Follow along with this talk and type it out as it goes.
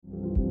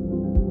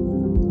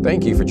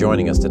Thank you for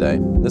joining us today.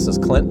 This is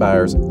Clint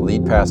Byars,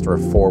 lead pastor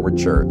of Forward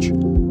Church.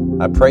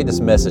 I pray this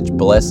message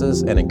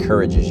blesses and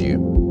encourages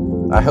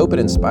you. I hope it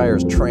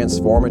inspires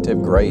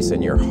transformative grace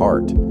in your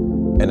heart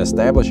and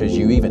establishes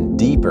you even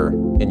deeper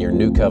in your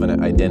new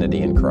covenant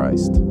identity in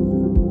Christ.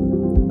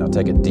 Now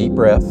take a deep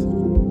breath,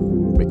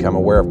 become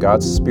aware of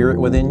God's Spirit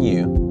within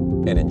you,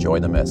 and enjoy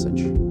the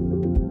message.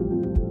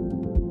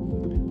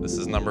 This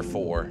is number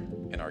 4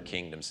 in our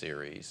Kingdom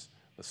series.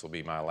 This will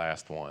be my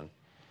last one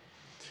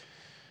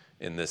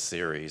in this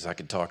series. I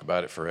could talk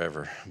about it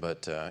forever,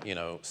 but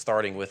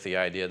starting with the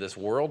idea, this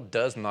world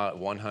does not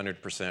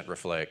 100%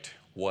 reflect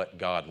what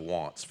God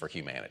wants for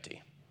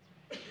humanity.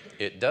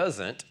 It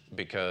doesn't,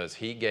 because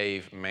He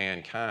gave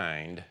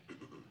mankind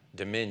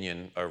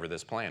dominion over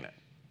this planet.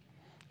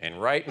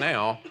 And right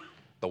now,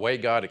 the way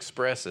God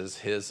expresses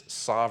His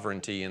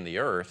sovereignty in the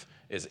earth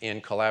is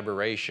in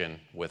collaboration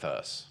with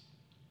us.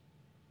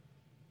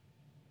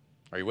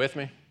 Are you with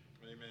me?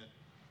 Amen.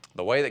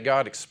 The way that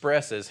God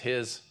expresses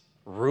His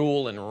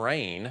rule and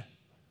reign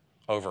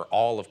over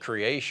all of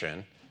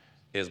creation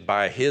is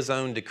by His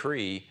own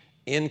decree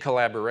in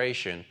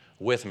collaboration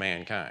with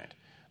mankind.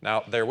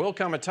 Now, there will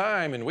come a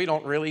time, and we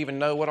don't really even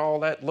know what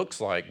all that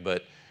looks like,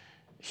 but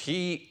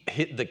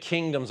the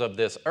kingdoms of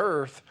this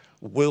earth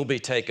will be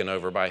taken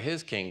over by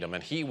His kingdom,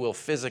 and He will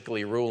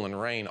physically rule and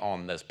reign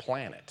on this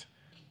planet.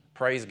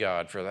 Praise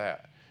God for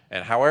that.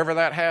 And however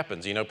that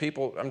happens,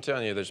 people, I'm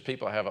telling you,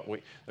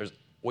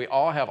 we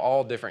all have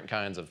all different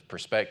kinds of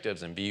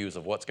perspectives and views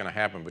of what's going to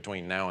happen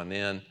between now and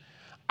then.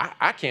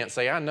 I can't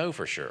say I know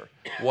for sure.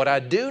 What I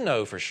do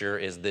know for sure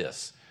is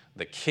this: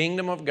 the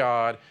kingdom of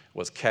God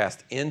was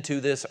cast into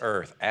this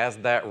earth as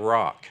that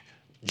rock,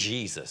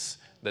 Jesus,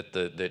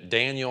 that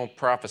Daniel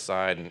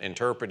prophesied and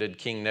interpreted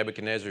King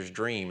Nebuchadnezzar's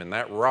dream, and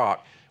that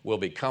rock will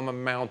become a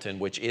mountain,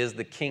 which is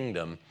the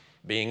kingdom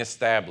being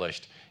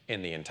established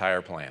in the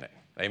entire planet.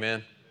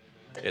 Amen?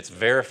 It's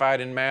verified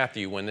in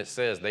Matthew when it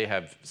says they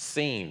have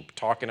seen,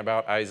 talking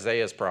about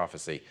Isaiah's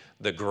prophecy,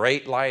 the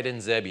great light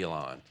in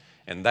Zebulun.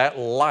 And that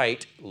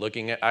light,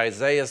 looking at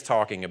Isaiah's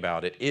talking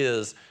about it,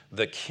 is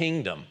the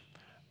kingdom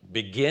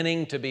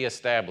beginning to be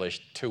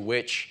established, to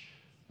which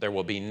there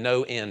will be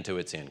no end to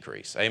its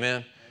increase.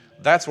 Amen?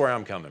 That's where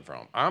I'm coming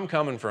from. I'm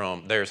coming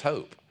from, there's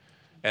hope.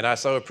 And I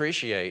so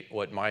appreciate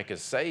what Mike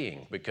is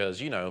saying,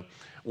 because,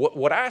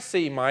 what I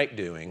see Mike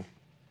doing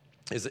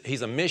is that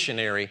he's a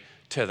missionary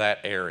to that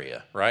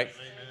area, right?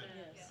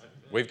 Amen.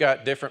 We've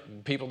got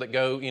different people that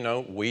go,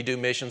 we do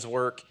missions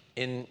work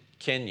in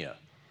Kenya.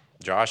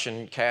 Josh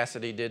and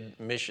Cassidy did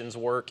missions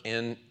work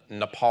in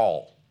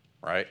Nepal,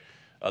 right?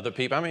 Other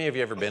people, how many of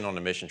you ever been on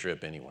a mission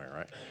trip anywhere,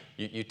 right?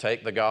 You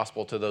take the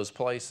gospel to those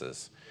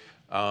places.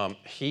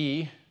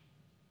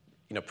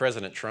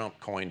 President Trump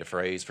coined a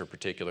phrase for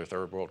particular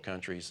third world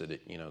countries that,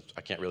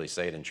 I can't really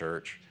say it in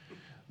church,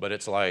 but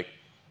it's like,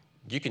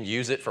 you can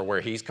use it for where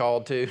he's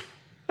called to.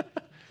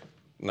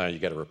 No, you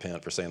got to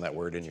repent for saying that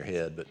word in your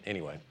head. But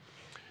anyway,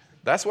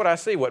 that's what I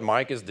see. What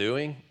Mike is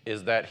doing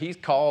is that he's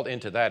called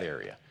into that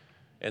area.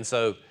 And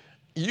so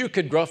you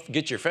could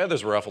get your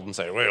feathers ruffled and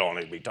say, we don't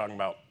need to be talking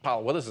about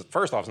politics. Well, this is,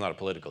 first off, it's not a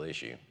political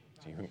issue.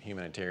 It's a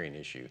humanitarian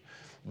issue.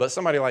 But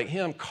somebody like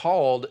him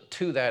called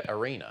to that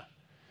arena.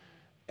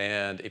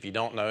 And if you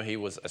don't know, he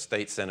was a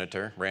state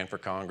senator, ran for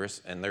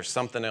Congress, and there's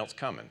something else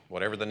coming.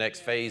 Whatever the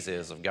next phase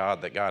is of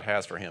God that God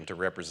has for him to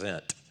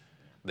represent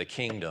the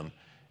kingdom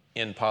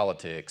in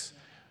politics.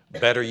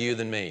 Better you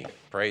than me.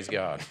 Praise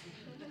God.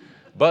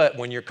 But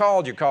when you're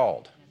called, you're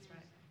called.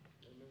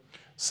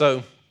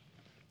 So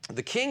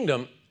the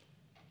kingdom,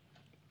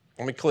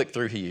 let me click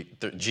through here.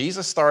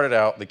 Jesus started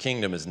out, the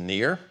kingdom is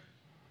near,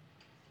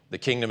 the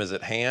kingdom is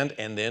at hand,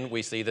 and then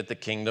we see that the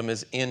kingdom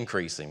is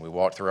increasing. We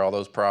walked through all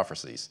those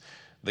prophecies.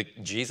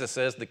 Jesus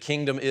says the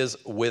kingdom is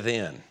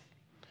within.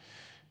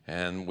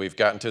 And we've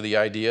gotten to the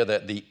idea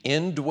that the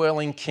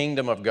indwelling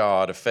kingdom of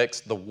God affects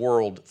the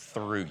world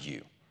through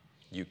you.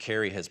 You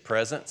carry His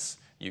presence.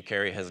 You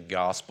carry His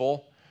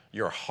gospel.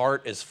 Your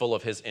heart is full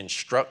of His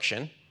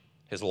instruction,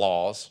 His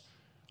laws.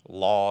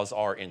 Laws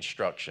are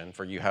instruction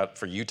for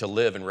you to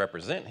live and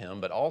represent Him,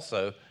 but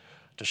also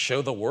to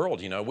show the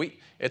world.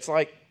 It's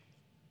like,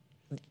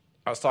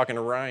 I was talking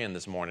to Ryan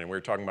this morning. We were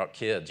talking about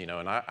kids,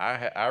 and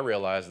I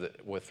realized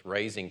that with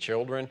raising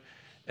children,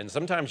 and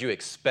sometimes you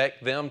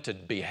expect them to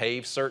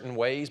behave certain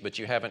ways, but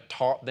you haven't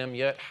taught them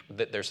yet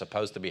that they're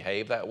supposed to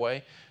behave that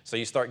way. So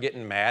you start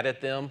getting mad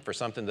at them for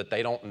something that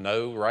they don't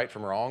know right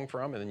from wrong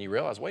from, and then you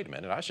realize, wait a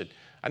minute,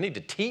 I need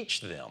to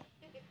teach them.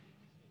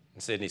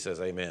 And Sydney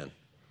says, amen.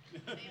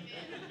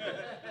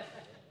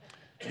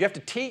 You have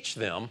to teach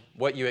them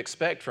what you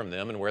expect from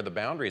them and where the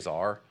boundaries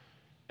are,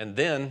 and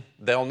then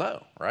they'll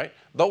know, right?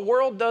 The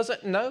world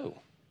doesn't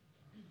know,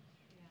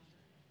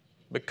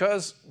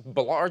 because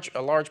a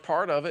large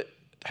part of it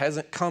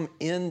hasn't come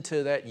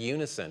into that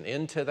unison,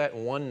 into that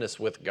oneness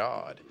with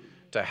God,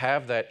 to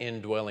have that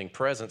indwelling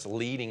presence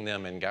leading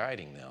them and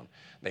guiding them.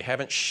 They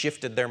haven't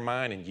shifted their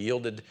mind and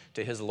yielded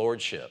to His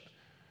lordship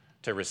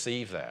to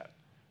receive that.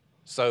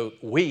 So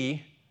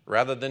we,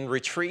 rather than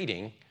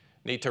retreating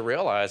need to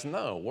realize,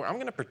 no, I'm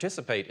going to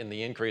participate in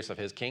the increase of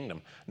his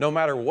kingdom. No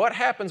matter what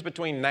happens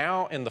between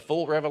now and the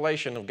full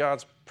revelation of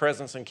God's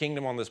presence and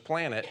kingdom on this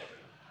planet,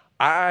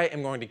 I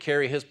am going to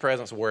carry his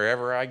presence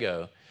wherever I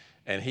go.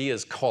 And he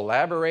is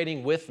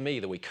collaborating with me,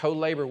 that we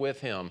co-labor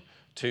with him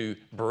to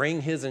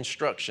bring his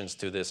instructions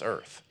to this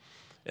earth.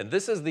 And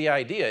this is the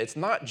idea. It's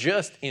not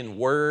just in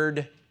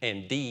word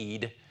and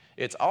deed.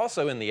 It's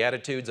also in the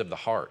attitudes of the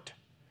heart.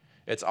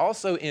 It's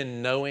also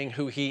in knowing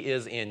who he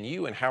is in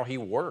you and how he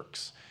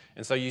works.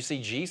 And so you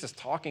see Jesus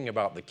talking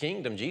about the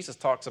kingdom. Jesus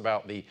talks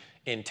about the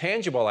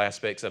intangible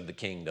aspects of the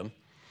kingdom.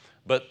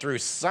 But through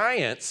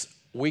science,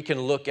 we can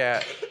look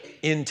at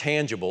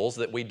intangibles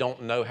that we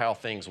don't know how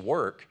things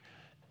work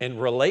and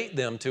relate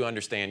them to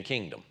understand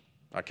kingdom.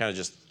 I kind of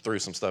just threw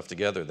some stuff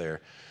together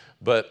there.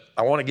 But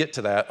I want to get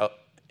to that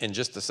in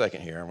just a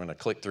second here. I'm going to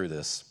click through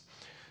this.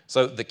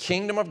 So the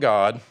kingdom of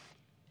God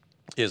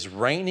is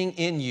reigning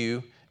in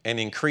you and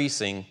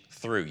increasing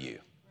through you.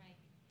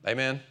 Right.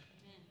 Amen?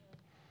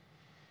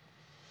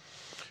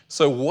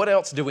 So what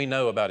else do we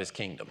know about his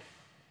kingdom?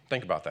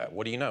 Think about that.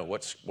 What do you know?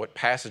 What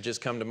passages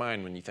come to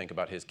mind when you think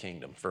about his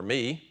kingdom? For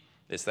me,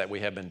 it's that we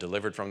have been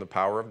delivered from the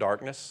power of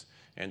darkness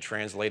and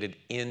translated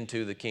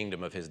into the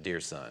kingdom of his dear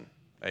son.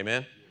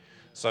 Amen?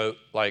 So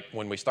like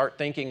when we start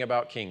thinking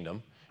about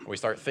kingdom, we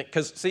start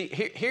because see,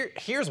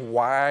 here's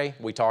why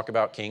we talk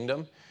about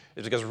kingdom,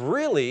 is because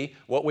really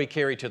what we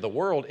carry to the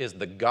world is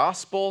the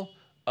gospel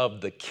of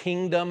the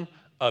kingdom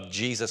of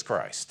Jesus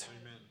Christ.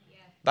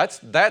 That's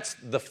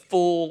the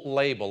full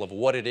label of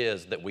what it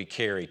is that we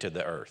carry to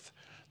the earth,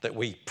 that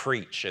we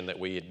preach and that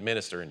we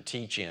administer and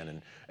teach in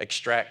and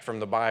extract from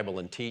the Bible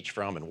and teach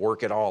from and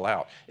work it all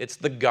out. It's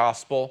the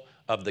gospel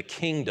of the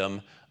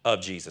kingdom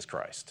of Jesus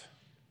Christ,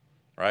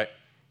 right?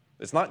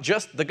 It's not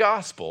just the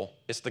gospel,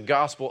 it's the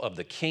gospel of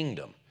the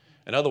kingdom.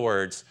 In other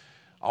words,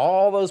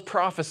 all those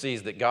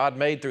prophecies that God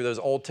made through those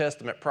Old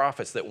Testament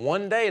prophets, that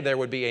one day there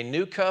would be a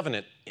new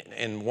covenant,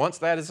 and once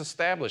that is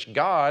established,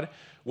 God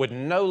would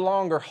no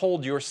longer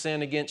hold your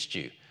sin against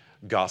you.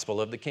 Gospel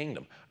of the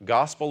kingdom.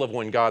 Gospel of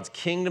when God's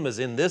kingdom is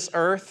in this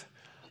earth,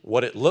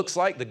 what it looks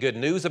like. The good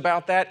news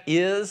about that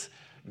is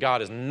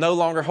God is no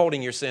longer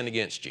holding your sin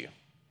against you.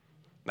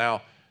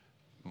 Now,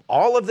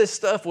 all of this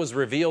stuff was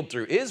revealed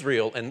through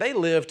Israel, and they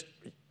lived,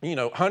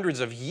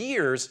 hundreds of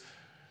years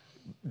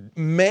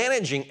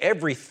managing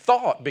every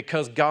thought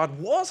because God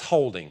was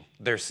holding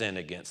their sin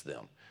against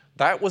them.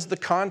 That was the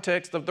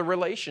context of the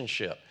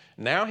relationship.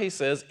 Now he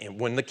says,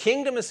 when the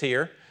kingdom is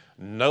here,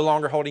 no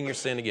longer holding your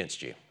sin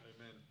against you.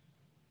 Amen.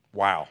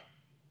 Wow.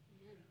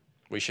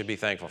 We should be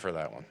thankful for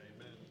that one.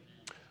 Amen.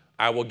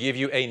 I will give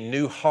you a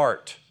new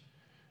heart.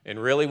 And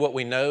really what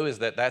we know is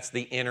that that's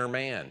the inner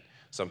man.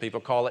 Some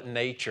people call it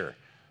nature.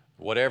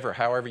 Whatever,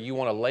 however you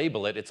want to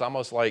label it, it's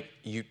almost like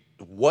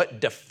what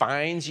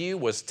defines you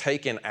was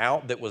taken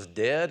out that was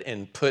dead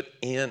and put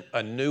in,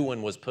 a new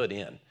one was put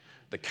in.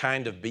 The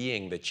kind of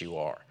being that you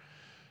are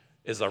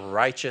is a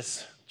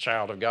righteous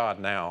child of God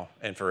now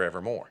and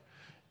forevermore.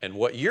 And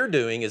what you're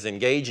doing is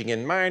engaging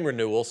in mind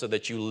renewal so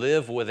that you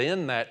live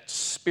within that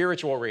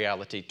spiritual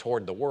reality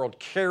toward the world,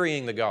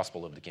 carrying the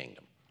gospel of the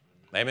kingdom.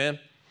 Amen?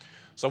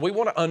 So we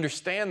want to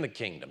understand the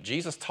kingdom.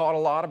 Jesus taught a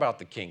lot about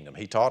the kingdom.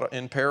 He taught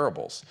in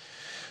parables.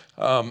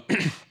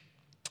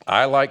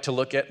 I like to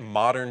look at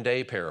modern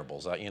day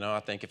parables. I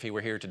think if he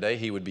were here today,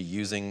 he would be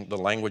using the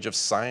language of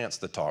science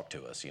to talk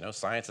to us.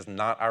 Science is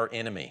not our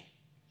enemy.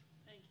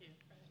 Thank you.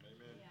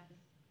 Amen.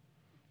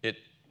 It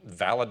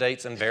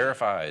validates and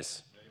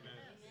verifies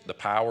the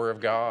power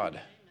of God.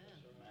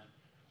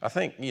 I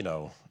think, I'm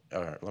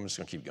just going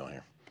to keep going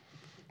here.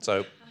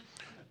 So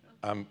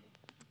I'm,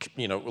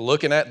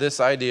 looking at this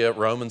idea,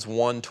 Romans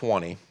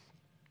 1:20,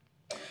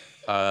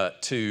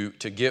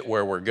 to get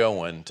where we're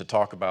going, to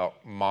talk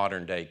about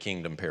modern day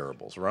kingdom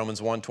parables.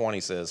 Romans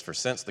 1:20 says, "For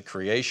since the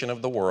creation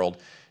of the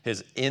world,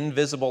 his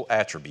invisible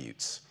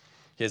attributes,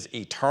 his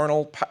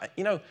eternal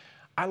power."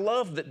 I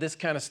love that this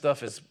kind of stuff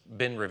has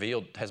been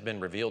revealed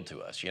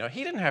to us.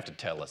 He didn't have to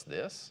tell us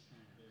this.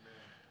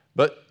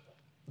 But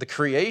the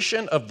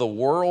creation of the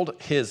world,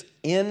 his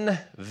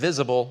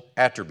invisible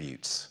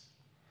attributes,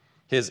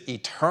 his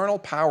eternal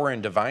power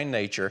and divine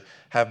nature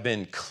have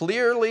been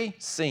clearly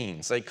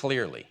seen. Say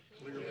clearly.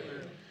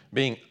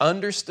 Being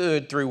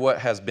understood through what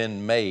has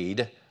been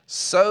made,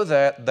 so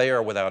that they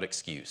are without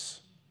excuse.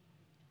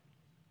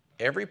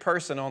 Every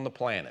person on the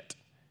planet,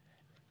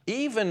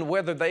 even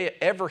whether they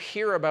ever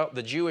hear about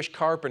the Jewish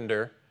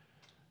carpenter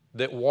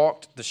that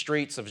walked the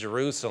streets of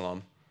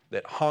Jerusalem,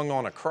 that hung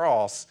on a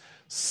cross,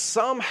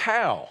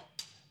 somehow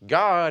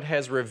God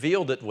has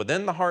revealed it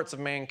within the hearts of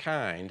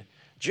mankind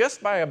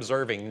just by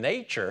observing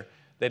nature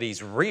that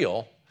he's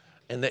real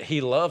and that he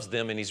loves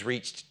them and he's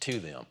reached to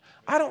them.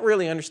 I don't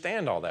really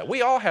understand all that.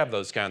 We all have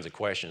those kinds of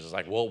questions. It's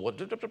like, well,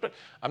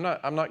 I'm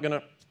not going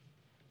to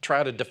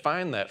try to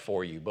define that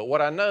for you. But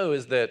what I know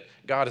is that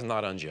God is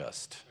not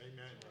unjust.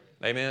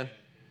 Amen. Amen.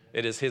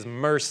 It is his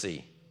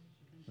mercy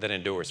that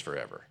endures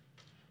forever.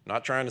 I'm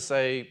not trying to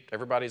say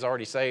everybody's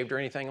already saved or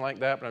anything like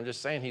that, but I'm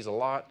just saying he's a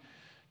lot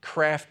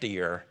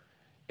craftier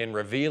in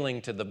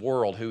revealing to the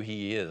world who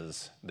he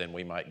is than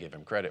we might give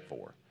him credit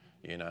for,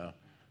 you know.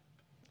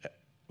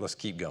 Let's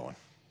keep going.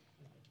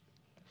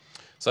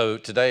 So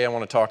today I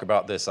want to talk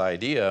about this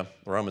idea,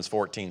 Romans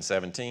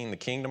 14:17. The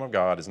kingdom of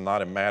God is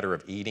not a matter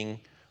of eating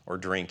or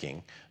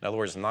drinking. In other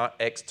words, not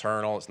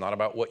external. It's not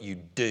about what you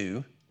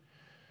do,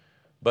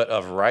 but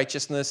of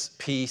righteousness,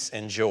 peace,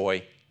 and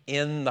joy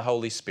in the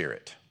Holy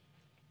Spirit.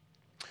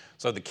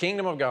 So the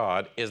kingdom of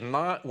God is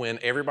not when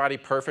everybody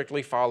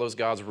perfectly follows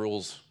God's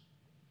rules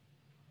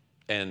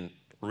and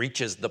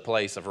reaches the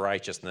place of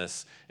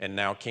righteousness, and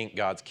now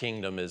God's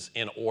kingdom is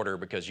in order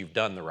because you've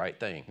done the right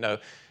thing. No,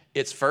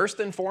 it's first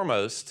and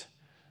foremost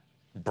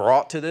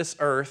brought to this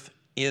earth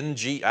in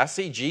I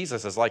see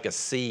Jesus as like a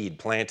seed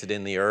planted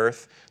in the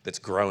earth that's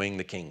growing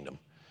the kingdom.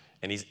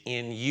 And he's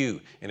in you,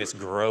 and it's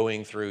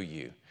growing through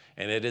you.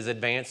 And it is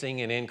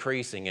advancing and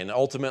increasing and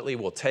ultimately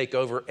will take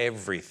over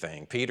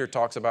everything. Peter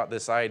talks about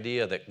this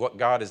idea that what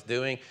God is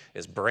doing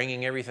is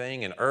bringing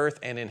everything in earth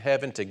and in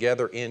heaven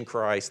together in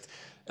Christ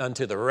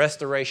unto the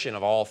restoration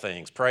of all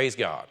things. Praise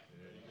God.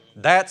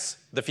 That's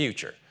the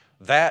future.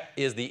 That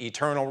is the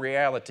eternal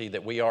reality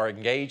that we are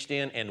engaged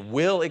in and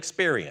will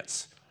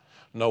experience,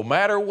 no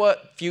matter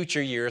what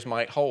future years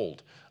might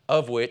hold,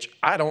 of which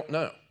I don't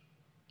know.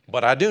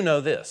 But I do know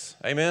this.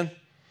 Amen?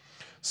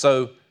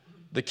 So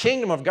the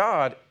kingdom of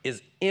God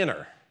is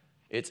inner.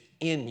 It's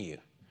in you.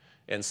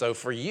 And so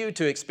for you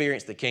to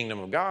experience the kingdom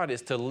of God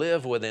is to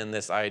live within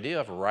this idea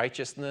of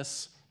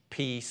righteousness,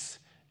 peace,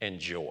 and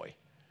joy.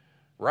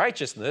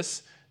 Righteous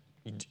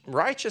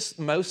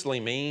mostly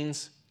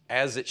means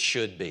as it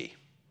should be.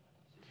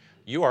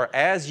 You are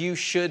as you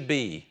should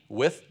be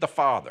with the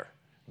Father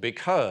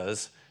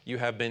because you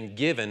have been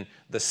given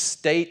the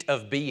state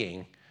of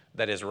being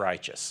that is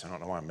righteous. I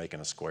don't know why I'm making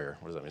a square.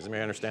 What does that mean? Does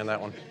anybody understand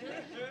that one?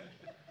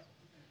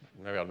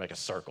 Maybe I'll make a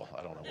circle.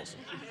 I don't know. We'll see.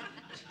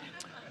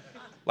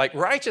 Like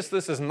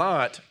righteousness is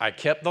not, I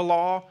kept the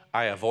law,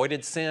 I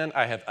avoided sin,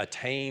 I have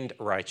attained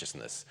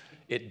righteousness.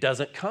 It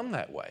doesn't come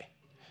that way.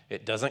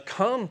 It doesn't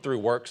come through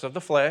works of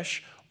the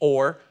flesh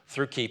or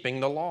through keeping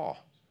the law.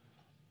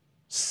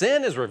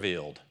 Sin is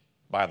revealed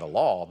by the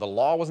law. The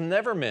law was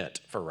never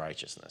meant for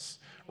righteousness.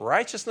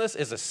 Righteousness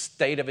is a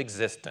state of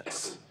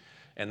existence.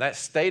 And that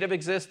state of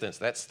existence,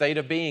 that state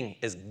of being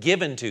is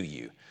given to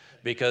you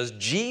because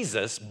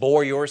Jesus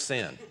bore your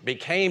sin,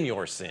 became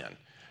your sin,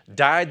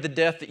 died the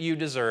death that you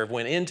deserve,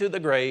 went into the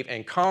grave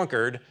and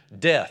conquered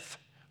death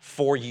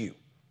for you.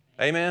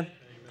 Amen?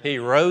 He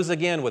rose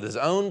again with his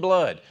own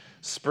blood,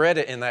 spread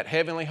it in that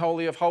heavenly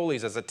holy of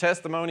holies as a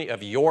testimony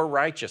of your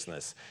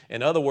righteousness.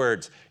 In other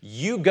words,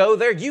 you go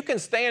there, you can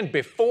stand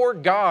before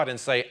God and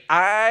say,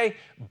 I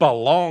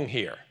belong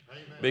here.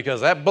 Amen.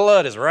 Because that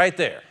blood is right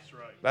there. That's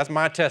right. That's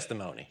my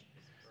testimony.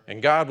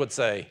 And God would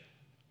say,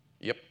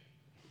 yep.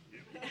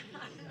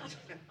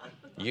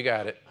 You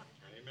got it.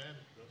 Amen.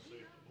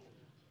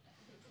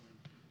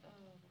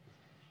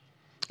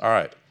 All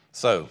right,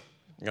 so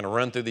I'm going to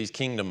run through these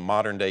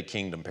modern day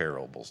kingdom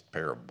parables.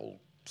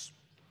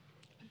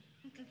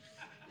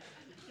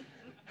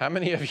 How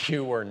many of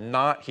you were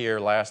not here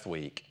last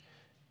week,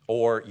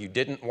 or you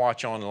didn't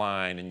watch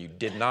online and you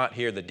did not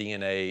hear the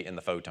DNA and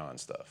the photon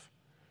stuff?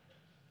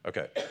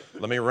 Okay,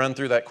 let me run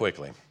through that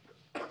quickly.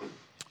 I'm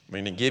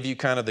going to give you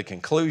kind of the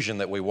conclusion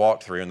that we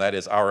walked through, and that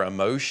is our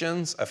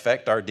emotions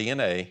affect our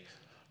DNA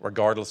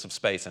regardless of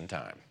space and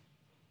time.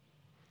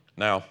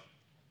 Now,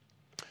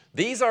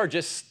 these are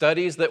just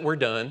studies that were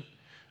done.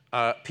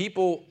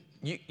 People,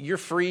 you're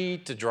free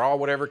to draw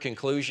whatever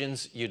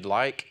conclusions you'd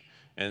like.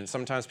 And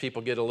sometimes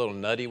people get a little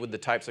nutty with the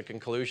types of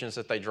conclusions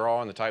that they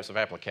draw and the types of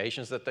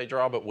applications that they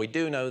draw, but we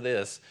do know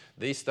this.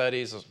 These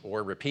studies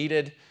were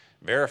repeated,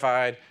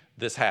 verified,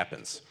 this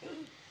happens.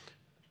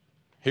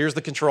 Here's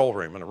the control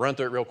room. I'm going to run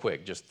through it real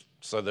quick, just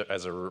so that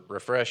as a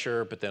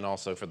refresher, but then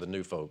also for the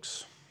new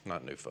folks.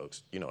 Not new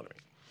folks, you know what I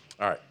mean.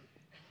 All right.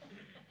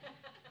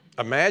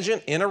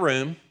 Imagine in a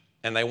room,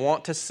 and they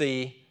want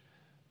to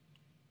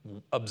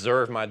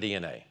observe my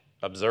DNA,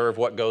 observe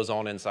what goes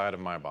on inside of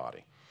my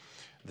body.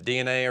 The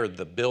DNA are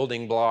the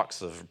building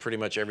blocks of pretty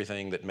much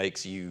everything that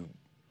makes you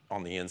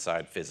on the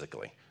inside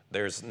physically.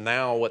 There's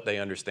now what they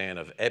understand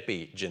of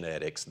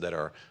epigenetics that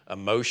are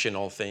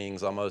emotional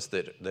things almost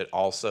that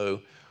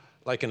also,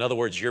 like in other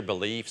words, your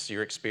beliefs,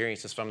 your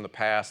experiences from the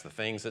past, the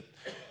things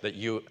that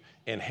you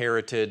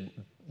inherited,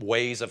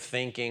 ways of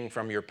thinking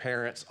from your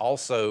parents.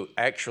 Also,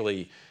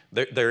 actually,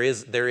 there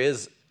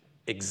is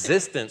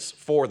existence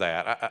for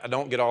that. I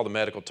don't get all the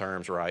medical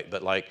terms right,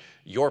 but like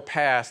your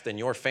past and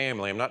your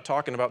family, I'm not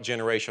talking about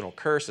generational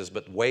curses,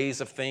 but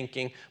ways of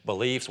thinking,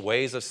 beliefs,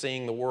 ways of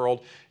seeing the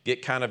world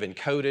get kind of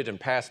encoded and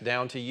passed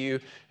down to you.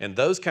 And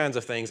those kinds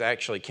of things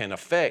actually can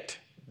affect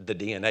the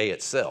DNA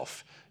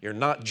itself. You're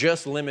not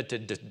just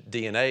limited to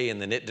DNA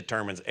and then it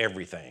determines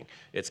everything.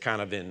 It's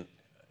kind of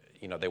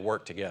they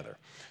work together.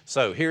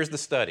 So here's the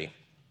study.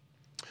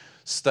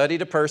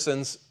 Studied a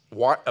person's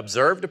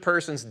observed a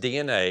person's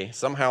DNA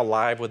somehow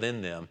live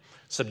within them,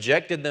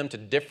 subjected them to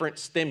different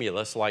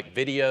stimulus like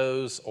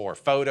videos or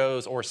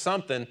photos or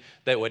something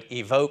that would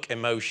evoke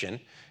emotion.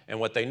 And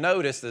what they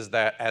noticed is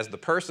that as the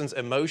person's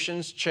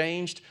emotions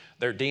changed,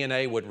 their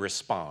DNA would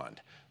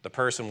respond. The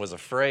person was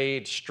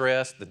afraid,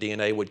 stressed, the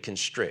DNA would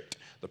constrict.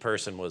 The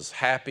person was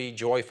happy,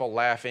 joyful,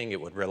 laughing,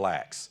 it would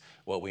relax.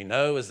 What we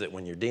know is that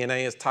when your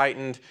DNA is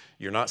tightened,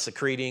 you're not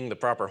secreting the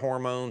proper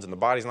hormones and the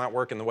body's not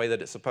working the way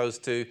that it's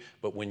supposed to.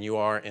 But when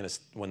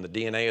when the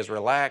DNA is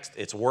relaxed,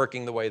 it's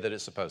working the way that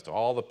it's supposed to.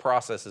 All the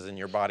processes in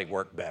your body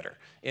work better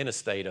in a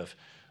state of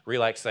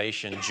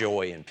relaxation,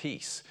 joy, and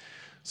peace.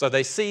 So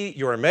they see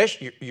your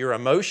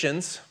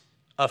emotions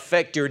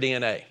affect your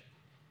DNA.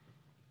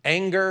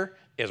 Anger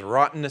is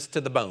rottenness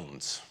to the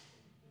bones.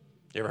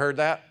 You ever heard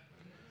that?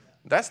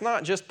 That's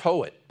not just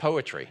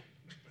poetry.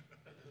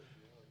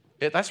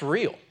 That's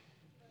real.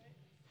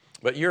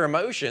 But your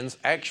emotions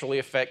actually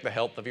affect the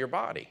health of your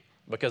body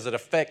because it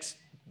affects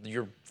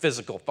your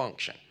physical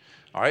function.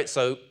 All right,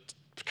 so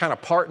kind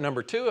of part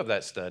number 2 of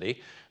that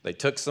study, they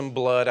took some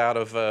blood out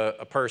of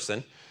a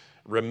person,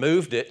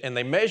 removed it, and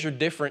they measured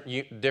different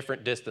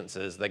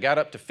distances. They got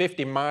up to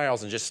 50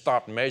 miles and just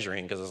stopped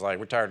measuring because it's like,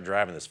 we're tired of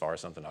driving this far or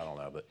something, I don't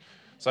know. But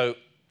so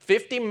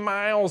 50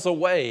 miles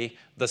away,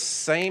 the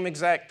same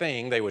exact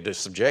thing. They would just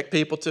subject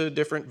people to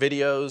different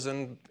videos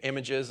and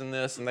images and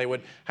this, and they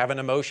would have an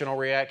emotional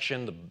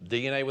reaction. The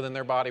DNA within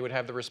their body would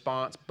have the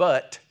response.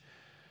 But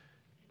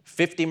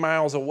 50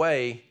 miles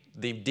away,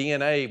 the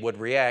DNA would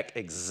react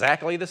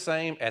exactly the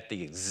same at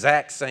the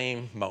exact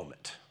same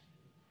moment.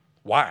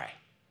 Why?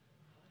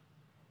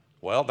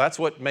 Well, that's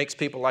what makes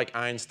people like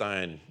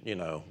Einstein,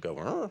 go,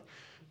 "Rrr."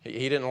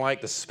 He didn't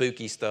like the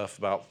spooky stuff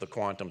about the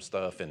quantum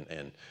stuff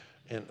and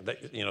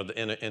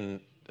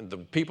the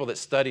people that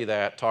study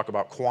that talk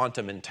about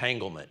quantum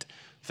entanglement.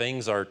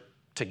 Things are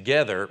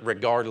together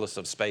regardless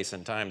of space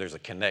and time. There's a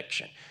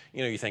connection.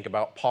 You think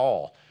about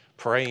Paul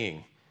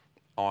praying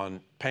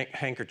on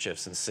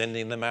handkerchiefs and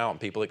sending them out and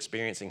people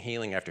experiencing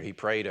healing after he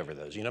prayed over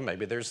those.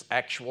 Maybe there's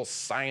actual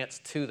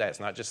science to that. It's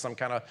not just some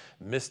kind of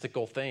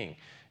mystical thing.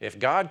 If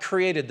God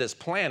created this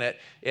planet,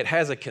 it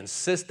has a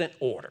consistent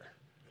order.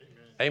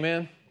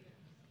 Amen?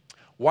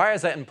 Why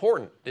is that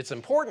important? It's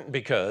important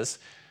because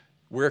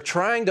we're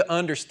trying to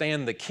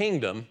understand the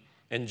kingdom,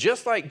 and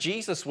just like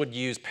Jesus would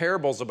use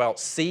parables about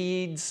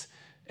seeds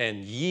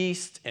and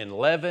yeast and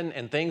leaven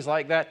and things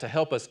like that to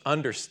help us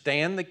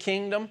understand the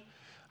kingdom,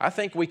 I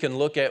think we can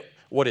look at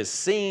what is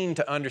seen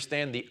to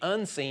understand the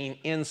unseen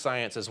in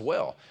science as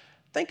well.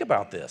 Think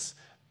about this.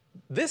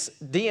 This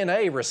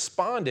DNA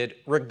responded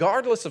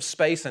regardless of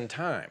space and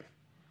time.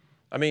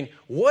 I mean,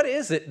 what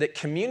is it that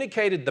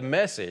communicated the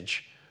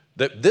message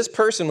that this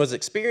person was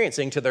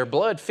experiencing to their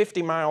blood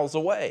 50 miles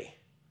away?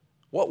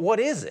 What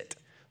is it?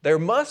 There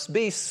must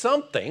be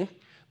something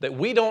that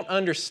we don't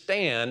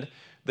understand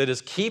that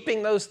is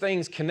keeping those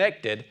things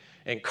connected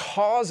and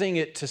causing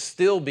it to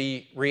still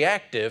be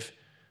reactive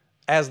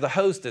as the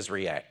host is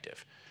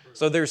reactive.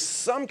 So there's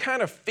some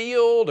kind of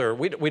field, or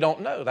we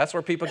don't know. That's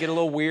where people get a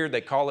little weird. They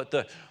call it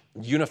the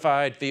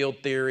unified field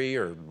theory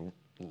or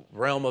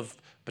realm of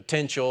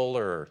potential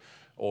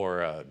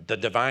or the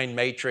divine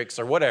matrix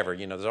or whatever.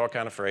 There's all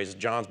kind of phrases.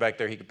 John's back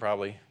there. He could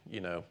probably,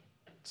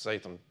 say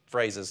some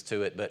phrases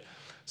to it. But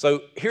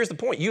so here's the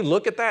point. You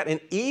look at that, and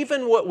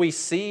even what we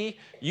see,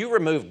 you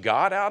remove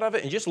God out of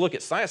it and just look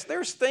at science.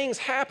 There's things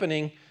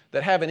happening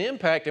that have an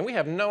impact, and we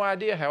have no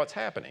idea how it's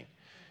happening.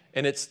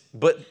 And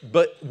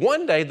but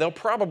one day they'll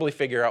probably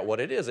figure out what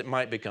it is. It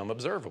might become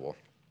observable.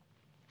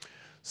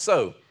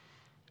 So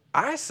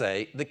I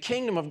say the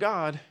kingdom of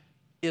God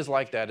is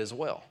like that as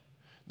well.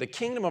 The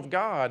kingdom of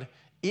God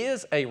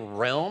is a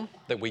realm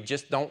that we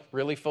just don't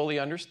really fully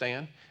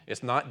understand.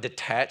 It's not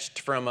detached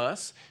from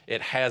us.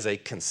 It has a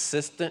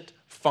consistent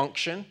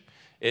function.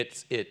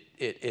 It's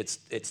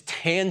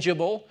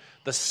tangible.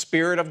 The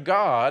Spirit of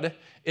God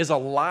is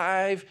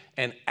alive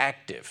and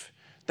active.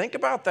 Think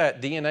about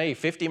that DNA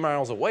 50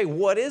 miles away.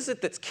 What is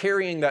it that's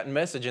carrying that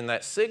message and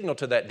that signal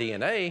to that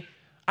DNA?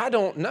 I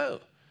don't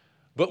know.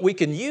 But we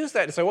can use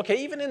that to say,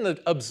 okay, even in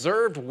the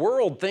observed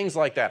world, things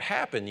like that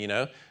happen,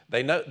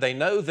 They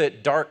know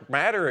that dark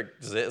matter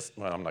exists.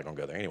 Well, I'm not going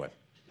to go there anyway.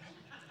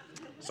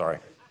 Sorry.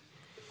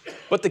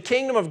 But the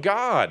kingdom of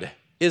God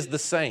is the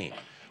same.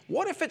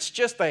 What if it's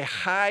just a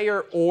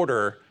higher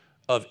order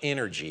of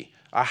energy,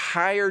 a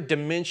higher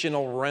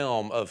dimensional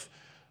realm of,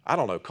 I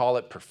don't know, call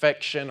it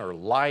perfection or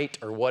light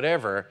or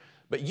whatever,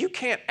 but you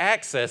can't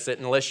access it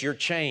unless you're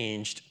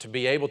changed to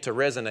be able to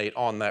resonate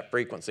on that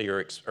frequency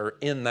or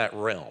in that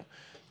realm.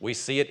 We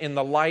see it in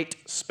the light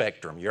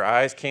spectrum. Your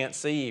eyes can't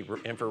see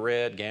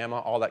infrared, gamma,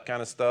 all that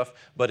kind of stuff,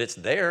 but it's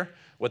there.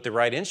 With the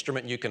right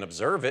instrument, you can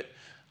observe it.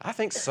 I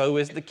think so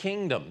is the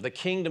kingdom. The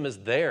kingdom is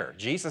there.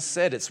 Jesus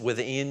said it's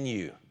within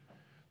you.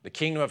 The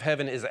kingdom of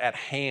heaven is at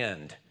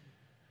hand.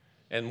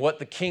 And what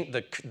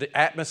the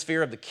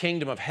atmosphere of the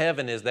kingdom of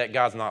heaven is that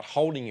God's not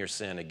holding your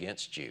sin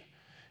against you.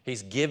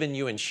 He's given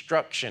you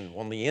instruction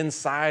on the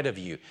inside of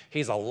you.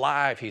 He's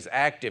alive. He's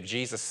active.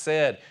 Jesus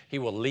said He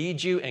will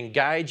lead you and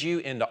guide you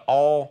into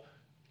all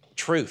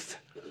truth.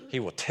 He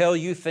will tell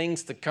you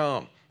things to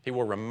come. He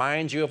will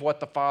remind you of what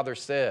the Father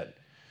said.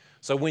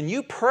 So when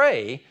you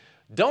pray,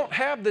 don't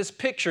have this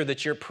picture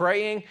that you're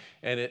praying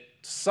and it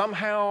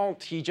somehow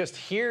he just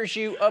hears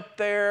you up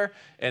there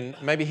and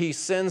maybe he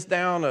sends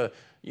down a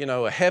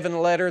heaven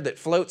letter that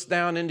floats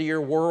down into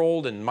your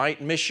world and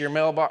might miss your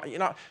mailbox.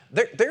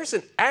 There's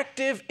an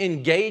active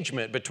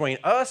engagement between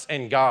us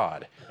and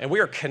God, and we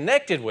are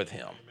connected with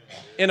him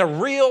in a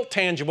real,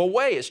 tangible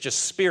way. It's just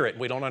spirit.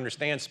 We don't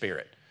understand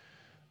spirit.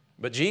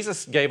 But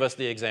Jesus gave us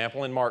the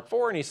example in Mark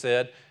 4, and he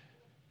said,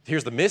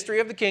 here's the mystery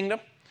of the kingdom.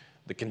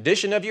 The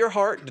condition of your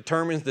heart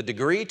determines the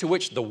degree to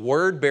which the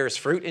word bears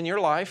fruit in your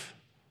life.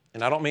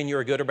 And I don't mean you're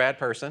a good or bad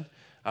person.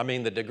 I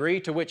mean the degree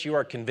to which you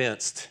are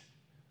convinced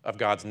of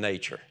God's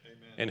nature.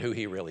 Amen. And who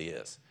he really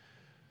is.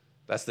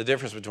 That's the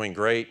difference between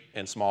great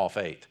and small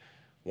faith.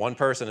 One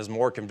person is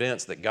more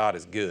convinced that God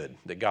is good,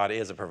 that God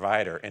is a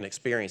provider, and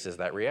experiences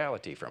that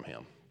reality from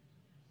him.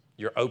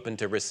 You're open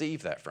to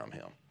receive that from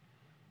him.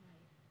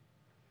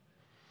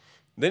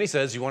 Then he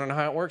says, you want to know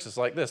how it works? It's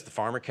like this. The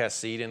farmer casts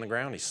seed in the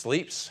ground. He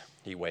sleeps.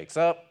 He wakes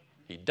up.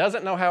 He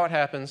doesn't know how it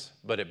happens,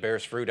 but it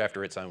bears fruit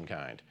after its own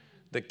kind.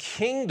 The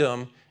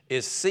kingdom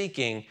is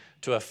seeking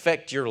to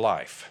affect your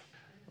life.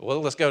 Well,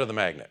 let's go to the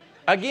magnet.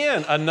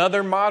 Again,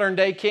 another modern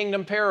day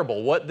kingdom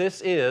parable. What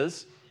this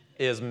is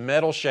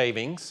metal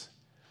shavings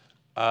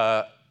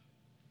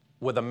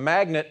with a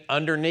magnet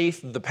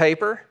underneath the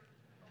paper,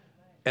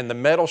 and the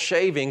metal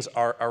shavings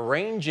are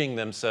arranging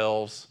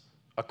themselves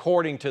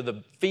according to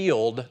the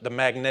field, the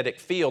magnetic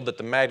field that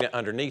the magnet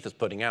underneath is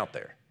putting out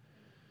there.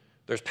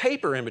 There's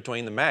paper in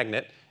between the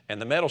magnet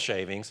and the metal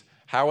shavings.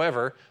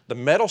 However, the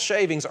metal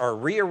shavings are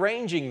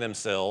rearranging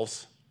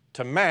themselves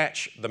to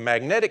match the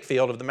magnetic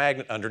field of the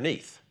magnet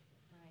underneath.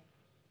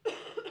 Right.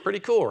 Pretty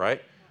cool,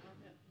 right?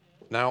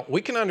 Now,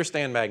 we can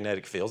understand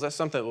magnetic fields. That's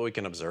something that we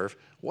can observe.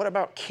 What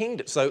about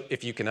kingdom? So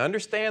if you can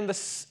understand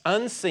the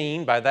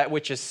unseen by that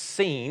which is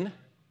seen,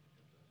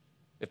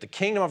 if the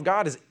kingdom of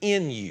God is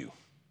in you,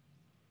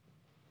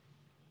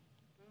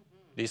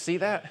 do you see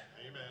that?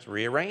 Amen. It's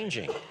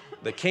rearranging.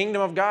 The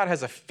kingdom of God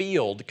has a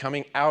field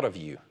coming out of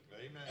you.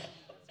 Amen.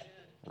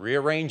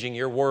 Rearranging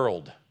your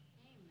world.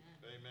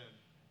 Amen.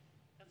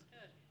 That's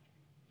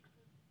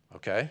good.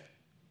 Okay.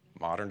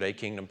 Modern day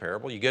kingdom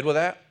parable. You good with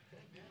that?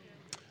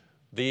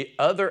 The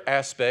other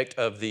aspect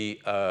of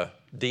the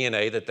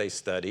DNA that they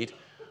studied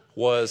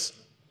was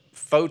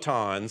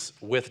photons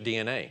with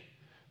DNA.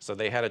 So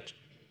they had a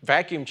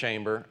vacuum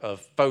chamber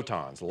of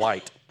photons,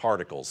 light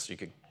particles, you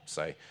could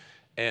say.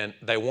 And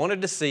they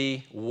wanted to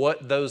see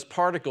what those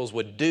particles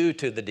would do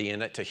to the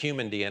DNA, to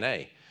human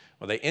DNA.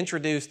 Well, they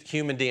introduced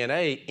human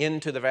DNA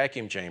into the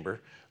vacuum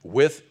chamber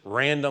with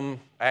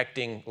random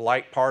acting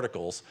light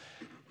particles.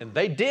 And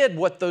they did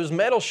what those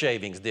metal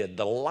shavings did.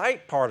 The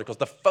light particles,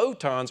 the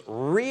photons,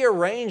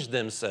 rearranged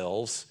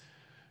themselves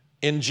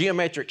in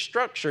geometric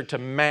structure to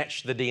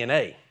match the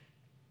DNA.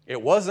 It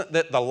wasn't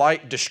that the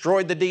light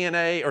destroyed the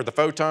DNA or the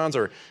photons,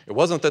 or it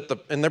wasn't that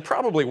and there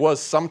probably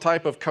was some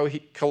type of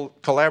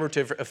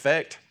collaborative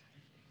effect.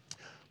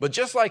 But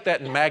just like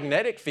that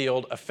magnetic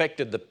field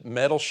affected the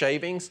metal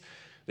shavings,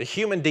 the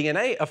human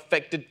DNA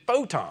affected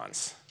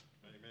photons.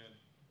 Amen.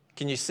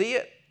 Can you see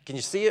it? Can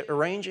you see it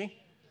arranging?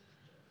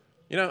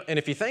 And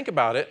if you think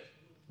about it,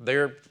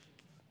 they're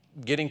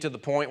getting to the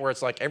point where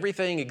it's like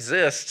everything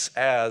exists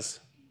as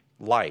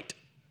light,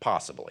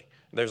 possibly.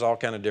 There's all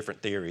kind of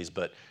different theories,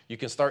 but you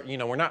can start,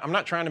 I'm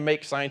not trying to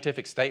make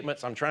scientific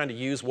statements. I'm trying to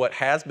use what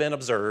has been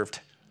observed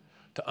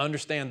to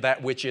understand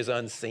that which is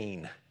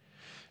unseen.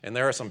 And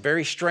there are some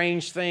very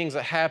strange things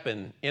that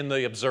happen in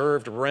the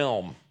observed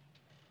realm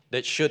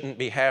that shouldn't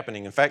be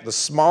happening. In fact, the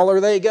smaller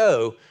they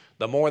go,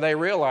 the more they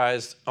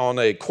realize on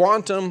a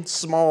quantum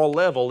small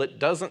level, it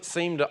doesn't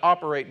seem to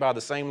operate by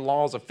the same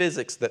laws of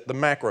physics that the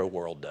macro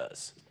world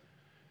does.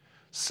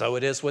 So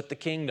it is with the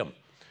kingdom.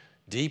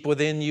 Deep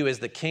within you is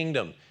the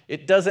kingdom.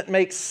 It doesn't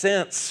make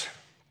sense.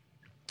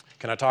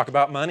 Can I talk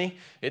about money?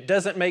 It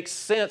doesn't make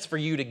sense for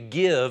you to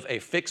give a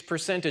fixed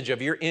percentage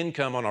of your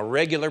income on a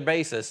regular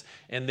basis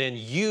and then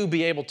you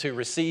be able to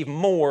receive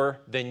more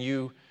than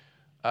you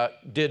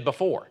did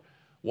before.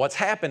 What's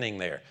happening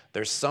there?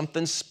 There's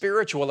something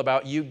spiritual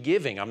about you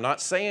giving. I'm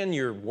not saying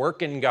you're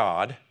working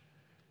God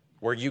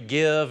where you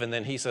give and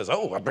then he says,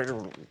 oh,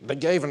 they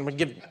gave and we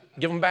give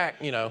them back,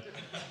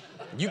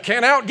 You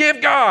can't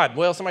outgive God.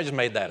 Well, somebody just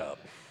made that up.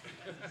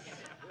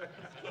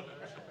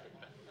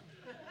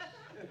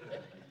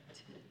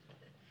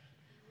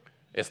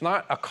 It's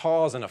not a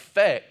cause and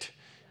effect.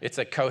 It's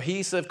a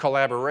cohesive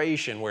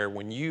collaboration where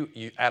when you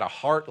at a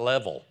heart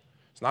level,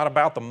 it's not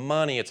about the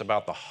money, it's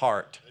about the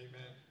heart. Amen.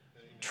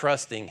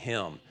 Trusting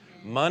him.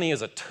 Money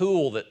is a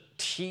tool that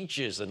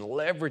teaches and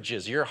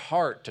leverages your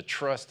heart to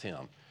trust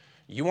him.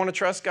 You want to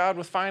trust God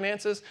with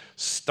finances?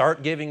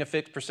 Start giving a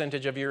fixed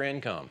percentage of your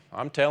income.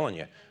 I'm telling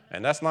you.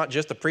 And that's not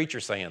just the preacher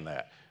saying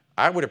that.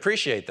 I would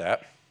appreciate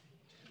that.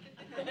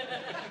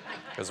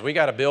 Because we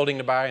got a building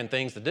to buy and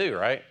things to do,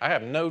 right? I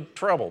have no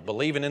trouble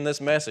believing in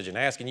this message and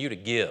asking you to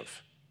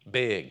give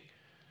big.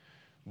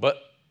 But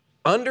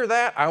Under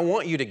that, I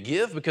want you to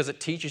give because it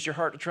teaches your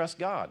heart to trust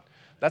God.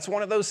 That's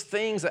one of those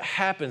things that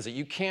happens that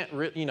you can't,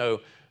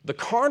 the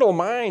carnal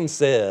mind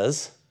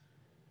says,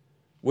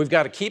 we've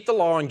got to keep the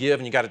law and give,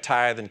 and you got to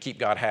tithe and keep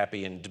God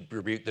happy and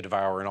rebuke the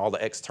devourer and all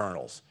the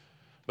externals.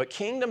 But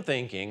kingdom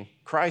thinking,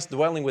 Christ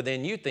dwelling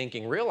within you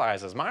thinking,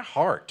 realizes my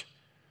heart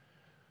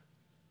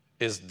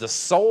is the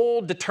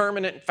sole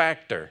determinant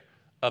factor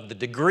of the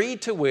degree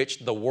to which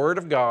the Word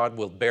of God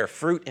will bear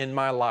fruit in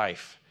my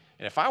life.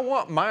 And if I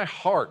want my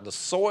heart, the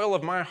soil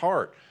of my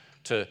heart,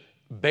 to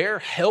bear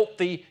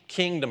healthy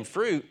kingdom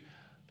fruit,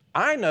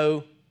 I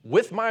know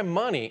with my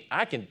money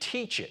I can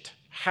teach it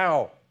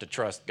how to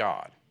trust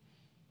God.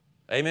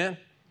 Amen?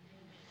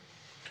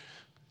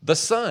 The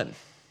sun.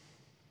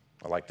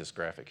 I like this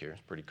graphic here.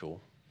 It's pretty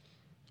cool.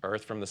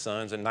 Earth from the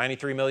sun's in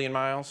 93 million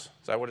miles.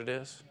 Is that what it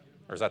is?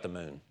 Or is that the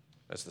moon?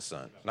 That's the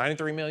sun.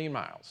 93 million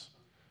miles.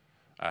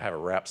 I have a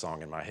rap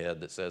song in my head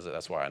that says it.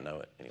 That's why I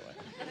know it. Anyway.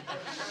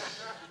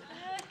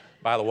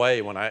 By the way,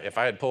 if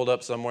I had pulled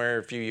up somewhere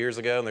a few years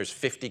ago and there's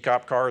 50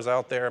 cop cars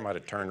out there, I might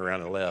have turned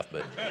around and left,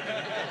 but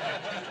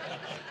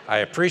I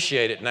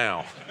appreciate it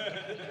now.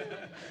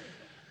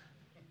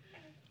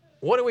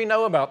 What do we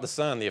know about the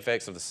sun, the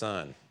effects of the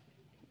sun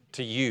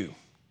to you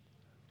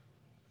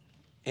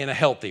in a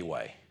healthy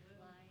way?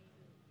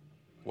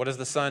 What does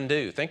the sun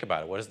do? Think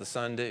about it. What does the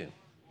sun do?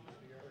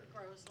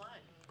 Grows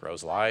life.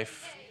 Grows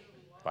life,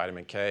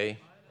 vitamin K,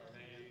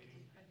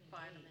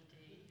 Vitamin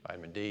D.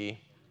 vitamin D.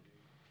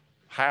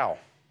 How?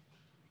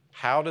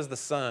 How does the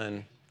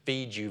sun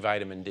feed you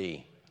vitamin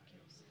D?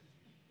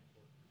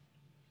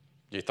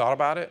 You thought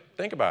about it?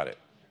 Think about it.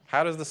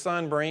 How does the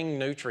sun bring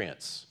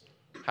nutrients?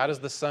 How does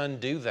the sun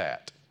do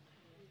that?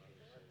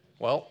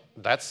 Well,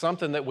 that's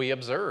something that we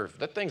observe.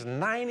 That thing's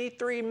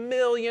 93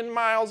 million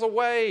miles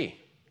away.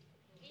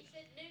 He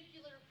said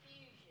nuclear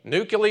fusion.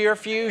 Nuclear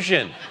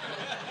fusion.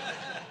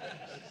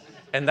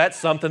 And that's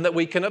something that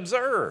we can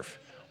observe.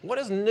 What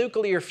does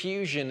nuclear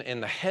fusion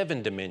in the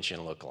heaven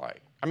dimension look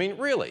like? I mean,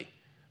 really.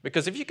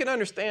 Because if you can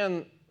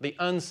understand the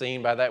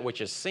unseen by that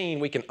which is seen,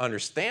 we can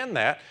understand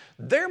that.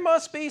 There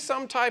must be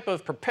some type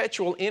of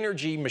perpetual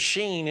energy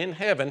machine in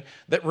heaven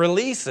that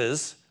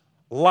releases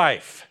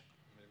life.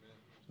 Amen.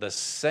 The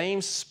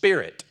same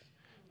Spirit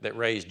that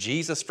raised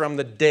Jesus from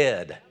the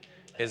dead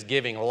is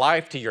giving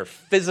life to your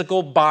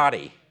physical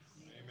body.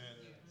 Amen.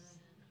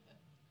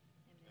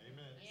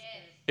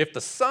 Amen. If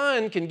the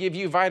sun can give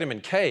you vitamin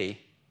K,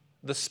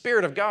 the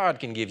Spirit of God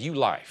can give you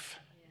life,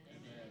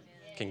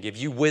 can give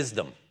you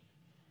wisdom,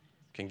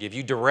 can give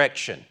you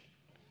direction,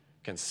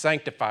 can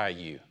sanctify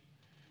you,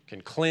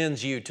 can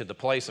cleanse you to the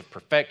place of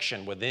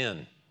perfection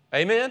within.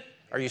 Amen?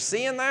 Are you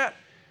seeing that?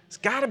 It's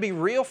got to be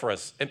real for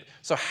us. And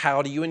so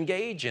how do you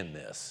engage in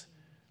this?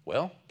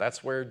 Well,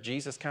 that's where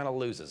Jesus kind of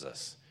loses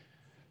us.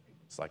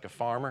 It's like a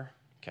farmer,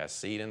 casts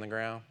seed in the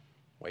ground,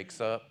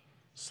 wakes up,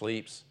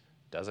 sleeps,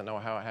 doesn't know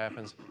how it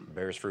happens,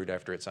 bears fruit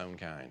after its own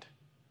kind.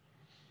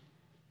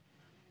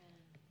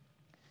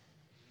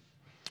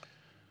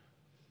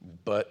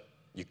 But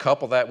you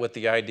couple that with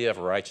the idea of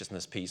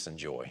righteousness, peace, and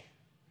joy.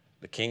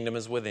 The kingdom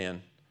is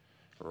within.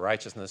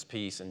 Righteousness,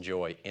 peace, and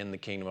joy in the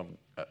kingdom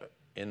of,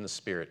 in the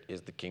Spirit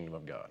is the kingdom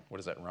of God. What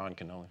is that, Ron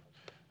Canoli?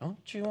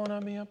 Don't you want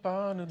to be a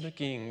part of the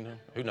kingdom?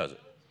 Who knows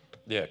it?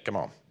 Yeah, come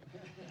on.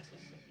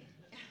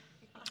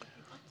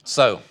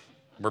 So,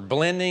 we're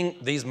blending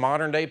these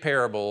modern day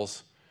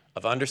parables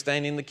of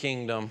understanding the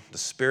kingdom. The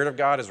Spirit of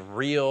God is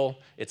real.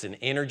 It's an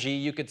energy,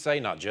 you could say,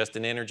 not just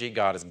an energy.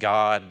 God is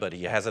God, but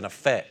He has an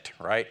effect,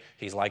 right?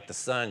 He's like the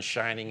sun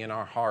shining in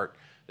our heart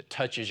that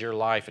touches your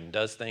life and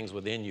does things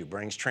within you,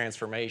 brings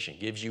transformation,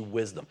 gives you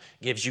wisdom,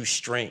 gives you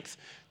strength.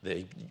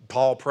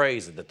 Paul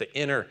prays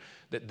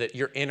that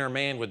your inner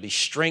man would be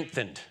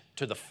strengthened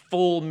to the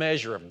full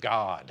measure of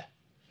God.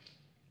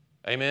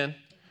 Amen?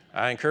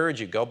 I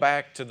encourage you, go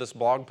back to this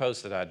blog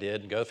post that I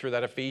did and go through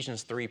that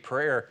Ephesians 3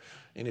 prayer.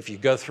 And if you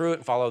go through it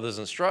and follow those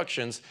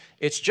instructions,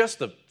 it's just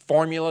the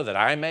formula that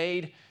I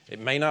made. It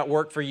may not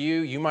work for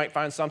you. You might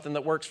find something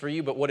that works for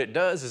you. But what it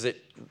does is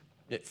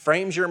it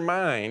frames your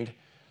mind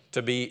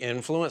to be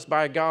influenced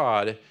by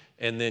God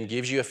and then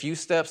gives you a few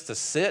steps to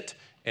sit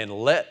and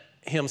let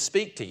Him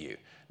speak to you.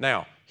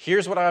 Now,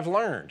 here's what I've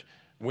learned.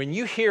 When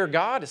you hear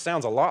God, it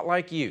sounds a lot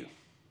like you.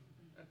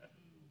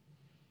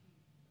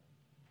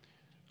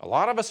 A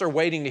lot of us are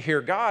waiting to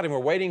hear God, and we're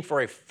waiting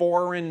for a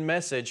foreign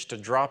message to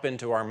drop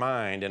into our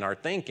mind and our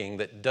thinking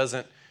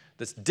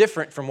that's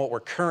different from what we're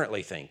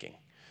currently thinking.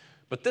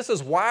 But this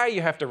is why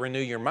you have to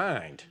renew your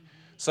mind,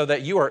 so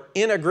that you are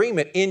in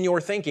agreement in your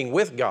thinking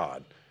with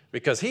God,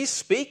 because He's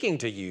speaking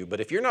to you.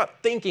 But if you're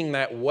not thinking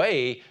that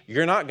way,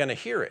 you're not going to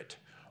hear it,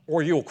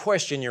 or you'll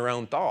question your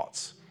own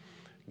thoughts.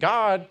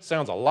 God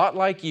sounds a lot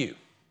like you.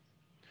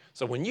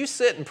 So when you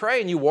sit and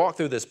pray and you walk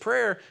through this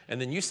prayer and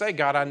then you say,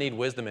 God, I need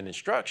wisdom and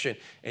instruction,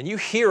 and you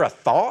hear a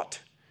thought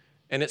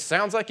and it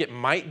sounds like it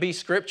might be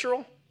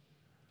scriptural,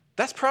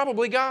 that's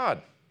probably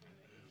God.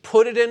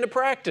 Put it into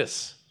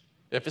practice.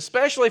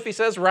 Especially if He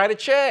says, write a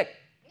check.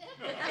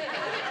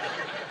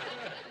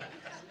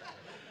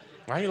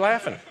 Why are you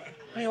laughing?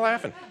 Why are you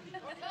laughing?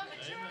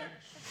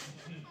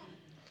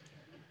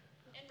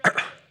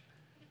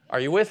 Are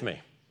you with me?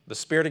 The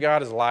Spirit of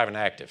God is alive and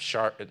active.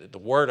 The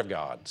Word of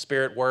God.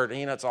 Spirit, Word,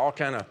 it's all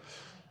kind of...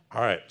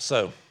 All right,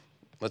 so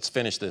let's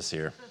finish this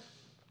here.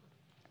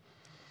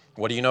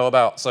 What do you know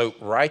about? So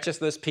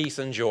righteousness, peace,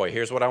 and joy.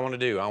 Here's what I want to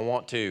do. I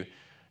want to...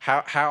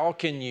 How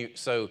can you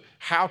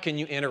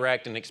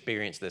interact and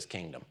experience this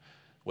kingdom?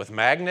 With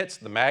magnets,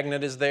 the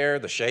magnet is there.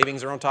 The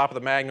shavings are on top of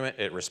the magnet.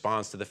 It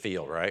responds to the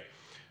field, right?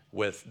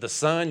 With the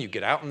sun, you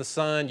get out in the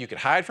sun. You could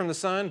hide from the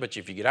sun, but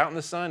if you get out in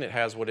the sun, it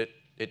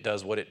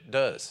does what it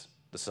does.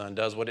 The sun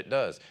does what it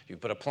does. If you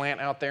put a plant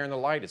out there in the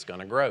light, it's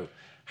going to grow.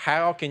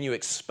 How can you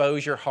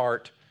expose your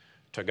heart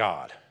to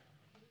God?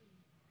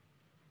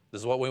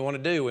 This is what we want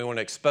to do. We want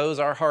to expose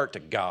our heart to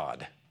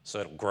God so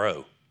it'll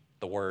grow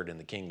the Word and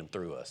the kingdom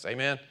through us.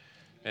 Amen?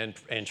 And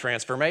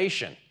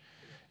transformation.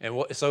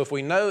 And so if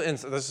we know, and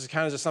so this is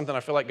kind of just something I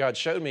feel like God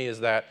showed me,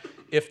 is that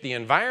if the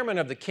environment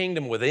of the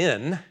kingdom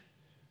within,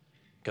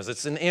 because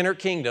it's an inner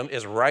kingdom,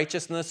 is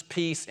righteousness,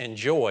 peace, and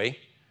joy,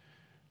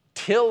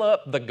 till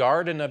up the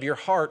garden of your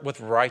heart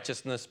with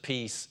righteousness,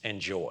 peace,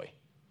 and joy.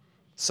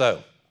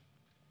 So,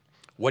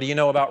 what do you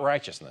know about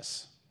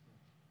righteousness?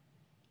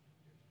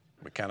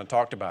 We kind of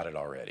talked about it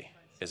already.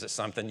 Is it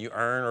something you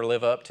earn or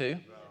live up to?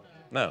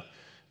 No.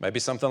 Maybe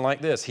something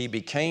like this. He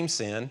became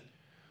sin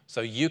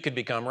so you could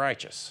become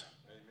righteous.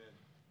 Amen.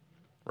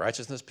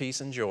 Righteousness,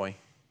 peace, and joy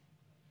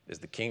is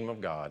the kingdom of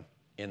God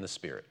in the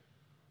Spirit,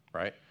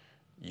 right?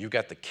 You've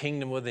got the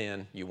kingdom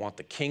within. You want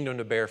the kingdom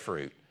to bear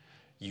fruit.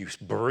 You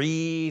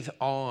breathe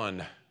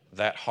on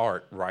that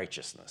heart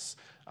righteousness.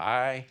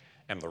 I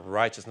am the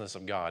righteousness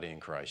of God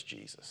in Christ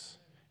Jesus.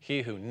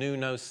 He who knew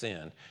no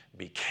sin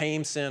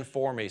became sin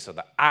for me so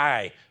that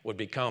I would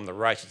become the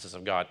righteousness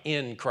of God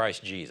in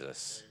Christ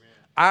Jesus. Amen.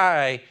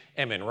 I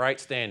am in right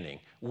standing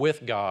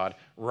with God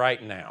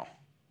right now.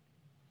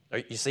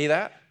 You see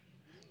that?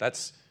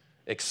 That's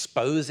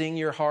exposing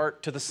your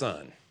heart to the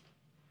Son.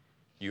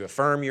 You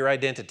affirm your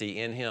identity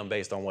in Him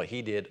based on what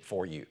He did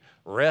for you.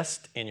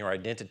 Rest in your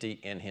identity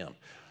in Him.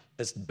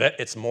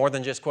 It's more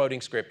than just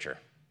quoting Scripture.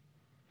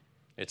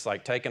 It's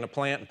like taking a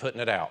plant and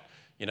putting it out.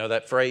 You know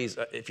that phrase,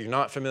 if you're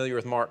not familiar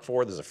with Mark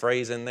 4, there's a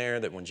phrase in there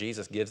that when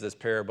Jesus gives this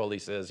parable, He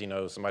says,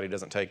 somebody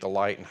doesn't take the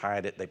light and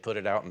hide it. They put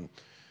it out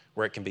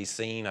where it can be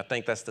seen. I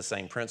think that's the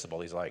same principle.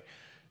 He's like,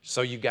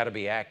 so you've got to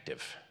be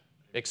active.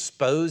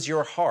 Expose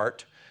your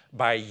heart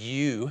by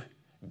you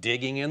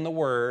digging in the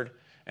Word.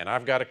 And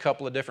I've got a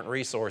couple of different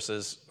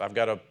resources. I've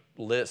got a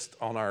list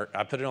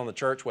I put it on the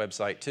church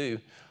website too,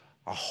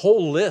 a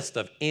whole list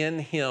of in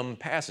Him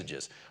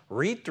passages.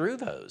 Read through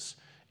those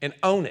and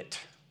own it.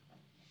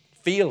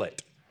 Feel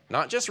it.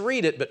 Not just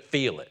read it, but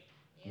feel it.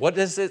 What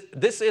is it?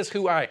 This is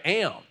who I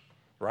am.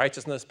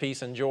 Righteousness,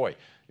 peace, and joy.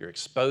 You're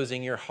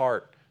exposing your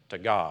heart to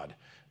God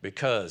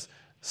because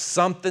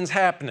something's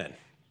happening.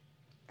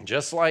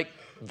 Just like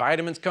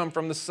vitamins come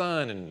from the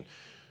sun and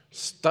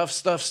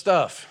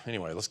stuff.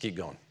 Anyway, let's keep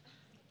going.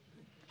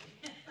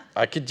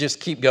 I could just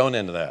keep going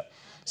into that.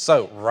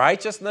 So,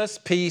 righteousness,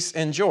 peace,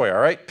 and joy. All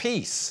right,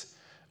 peace.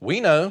 We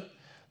know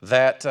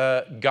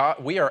that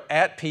we are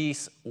at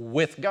peace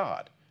with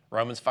God.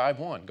 Romans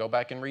 5:1. Go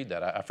back and read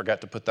that. I forgot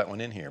to put that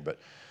one in here, but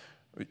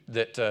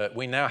that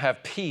we now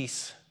have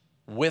peace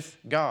with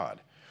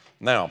God.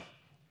 Now,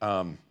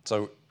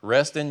 so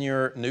rest in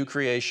your new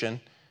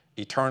creation,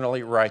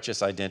 eternally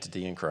righteous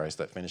identity in Christ.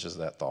 That finishes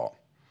that thought.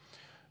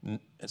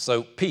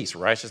 So peace,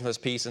 righteousness,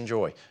 peace, and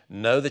joy.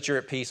 Know that you're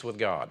at peace with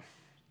God.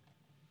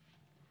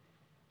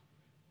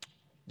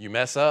 You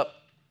mess up,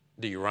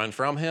 do you run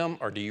from Him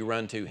or do you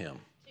run to Him?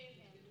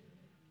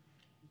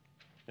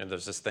 And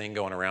there's this thing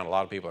going around, a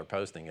lot of people are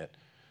posting it.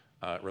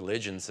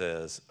 Religion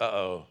says,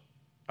 I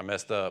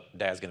messed up,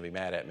 Dad's going to be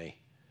mad at me.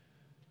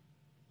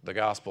 The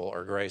gospel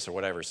or grace or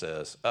whatever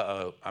says,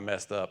 I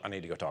messed up, I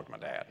need to go talk to my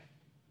dad.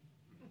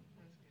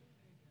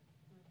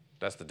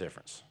 That's the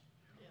difference.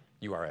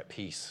 You are at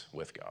peace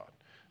with God.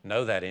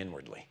 Know that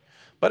inwardly.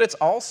 But it's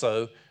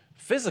also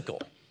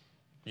physical.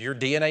 Your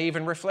DNA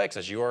even reflects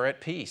as you are at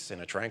peace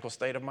in a tranquil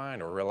state of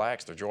mind or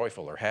relaxed or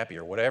joyful or happy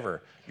or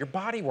whatever. Your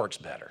body works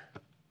better.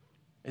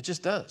 It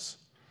just does.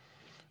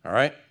 All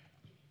right?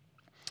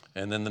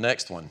 And then the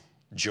next one,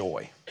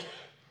 joy.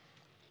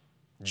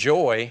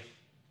 Joy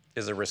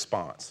is a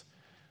response.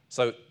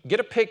 So get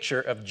a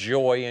picture of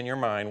joy in your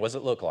mind. What does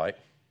it look like?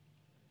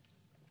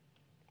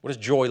 What does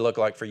joy look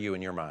like for you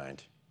in your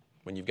mind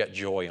when you've got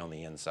joy on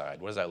the inside?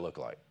 What does that look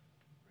like?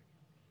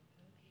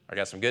 I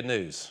got some good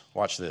news.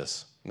 Watch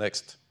this.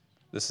 Next.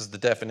 This is the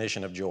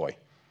definition of joy.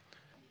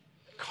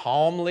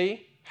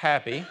 Calmly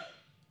happy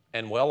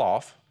and well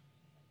off,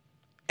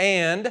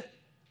 and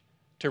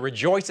to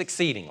rejoice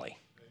exceedingly.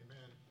 Amen.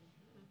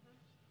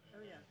 Oh,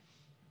 yeah.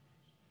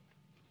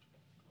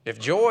 If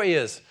joy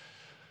is,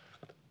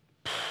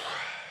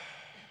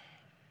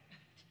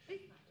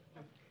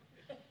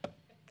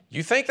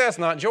 you think that's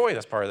not joy,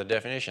 that's part of the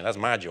definition. That's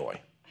my joy.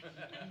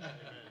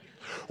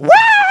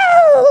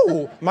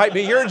 Woo! Might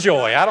be your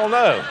joy. I don't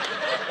know.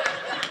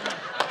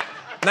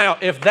 Now,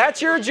 if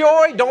that's your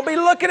joy, don't be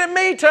looking at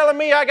me telling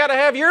me I got to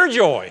have your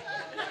joy.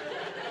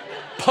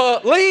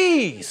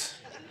 Please.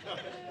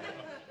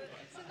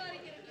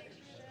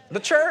 The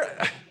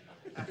church,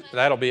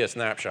 that'll be a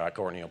snapshot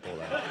Courtney will pull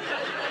that.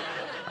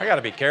 I got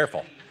to be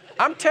careful.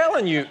 I'm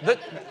telling you, that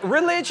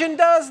religion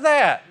does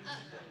that.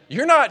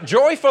 You're not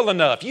joyful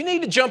enough. You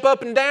need to jump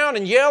up and down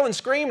and yell and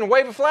scream and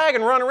wave a flag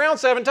and run around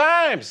 7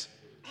 times.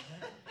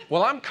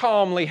 Well, I'm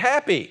calmly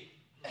happy.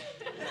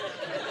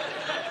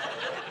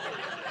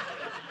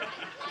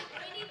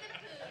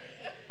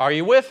 Are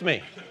you with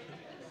me?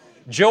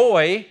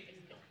 Joy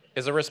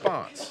is a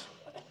response.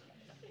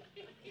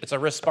 It's a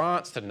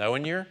response to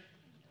knowing you're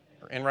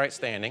in right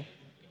standing,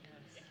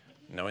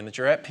 knowing that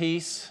you're at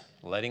peace,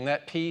 letting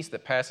that peace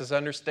that passes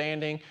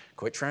understanding,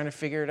 quit trying to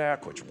figure it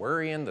out, quit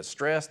worrying, the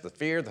stress, the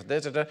fear, the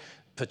da-da-da.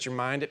 Put your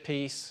mind at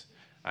peace.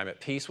 I'm at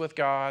peace with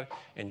God,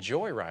 and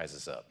joy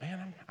rises up.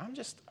 Man, I'm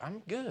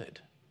good.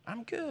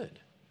 I'm good.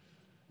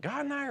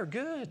 God and I are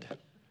good.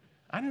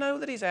 I know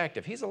that He's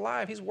active. He's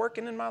alive. He's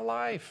working in my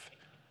life.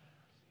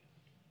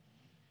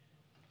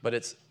 But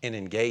it's an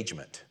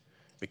engagement,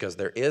 because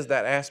there is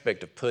that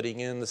aspect of putting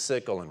in the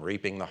sickle and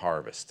reaping the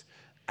harvest.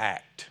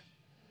 Act.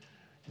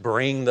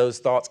 Bring those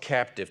thoughts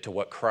captive to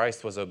what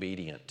Christ was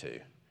obedient to.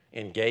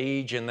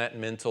 Engage in that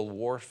mental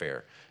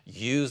warfare.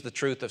 Use the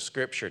truth of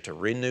Scripture to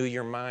renew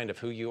your mind of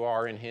who you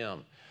are in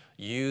Him.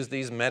 Use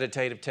these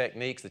meditative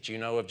techniques that you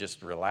know of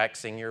just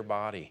relaxing your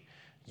body.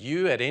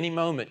 You at any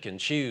moment can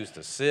choose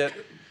to sit,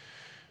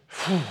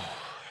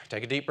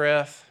 take a deep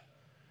breath,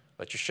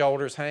 let your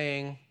shoulders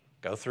hang,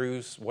 go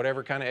through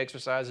whatever kind of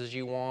exercises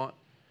you want.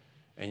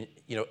 And,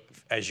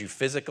 as you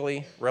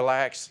physically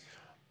relax,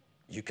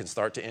 you can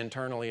start to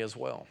internally as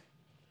well.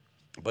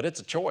 But it's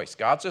a choice.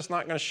 God's just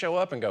not going to show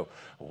up and go,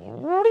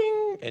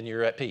 ring, and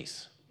you're at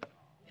peace.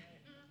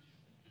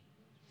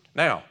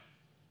 Now,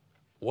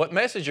 what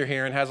message you're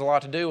hearing has a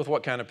lot to do with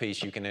what kind of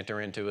peace you can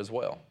enter into as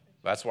well.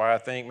 That's why I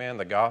think, man,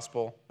 the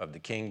gospel of the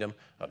kingdom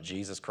of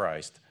Jesus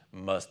Christ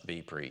must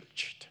be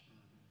preached.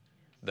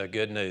 The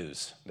good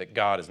news that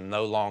God is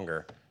no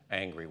longer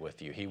angry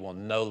with you. He will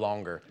no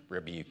longer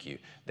rebuke you.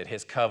 That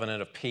His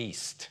covenant of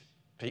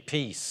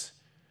peace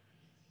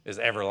is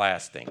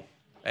everlasting.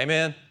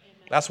 Amen?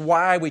 That's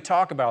why we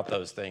talk about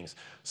those things,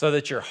 so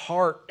that your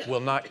heart will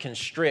not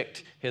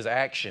constrict His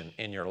action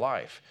in your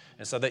life,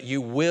 and so that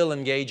you will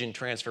engage in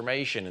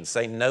transformation and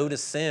say no to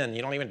sin.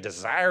 You don't even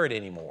desire it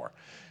anymore,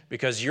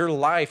 because your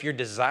life, your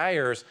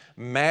desires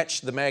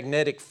match the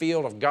magnetic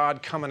field of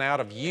God coming out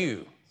of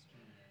you,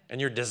 and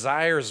your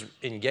desires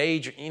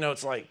engage.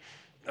 It's like,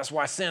 that's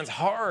why sin's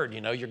hard.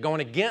 You're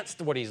going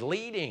against what He's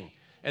leading.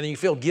 And then you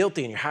feel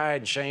guilty and you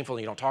hide and shameful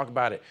and you don't talk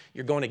about it.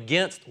 You're going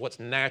against what's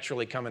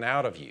naturally coming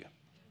out of you,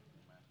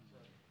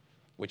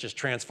 which is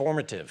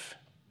transformative.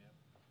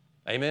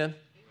 Amen?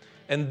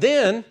 And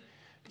then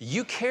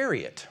you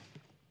carry it.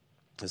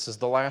 This is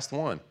the last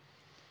one.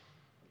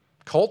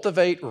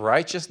 Cultivate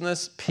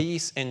righteousness,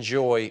 peace, and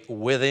joy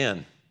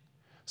within,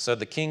 so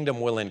the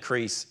kingdom will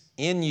increase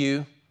in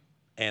you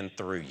and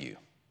through you.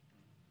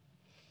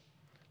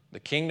 The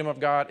kingdom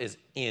of God is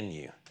in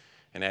you.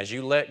 And as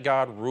you let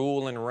God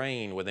rule and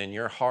reign within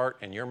your heart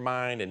and your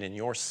mind and in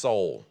your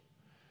soul,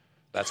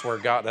 that's where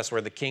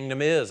the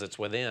kingdom is. It's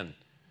within.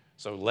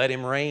 So let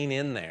Him reign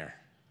in there.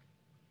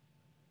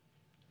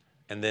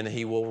 And then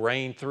He will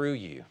reign through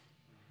you.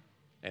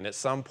 And at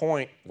some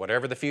point,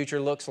 whatever the future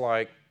looks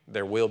like,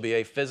 there will be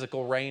a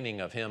physical reigning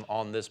of Him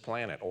on this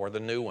planet, or the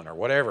new one, or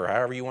whatever,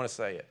 however you want to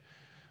say it.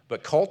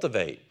 But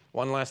cultivate,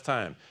 one last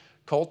time,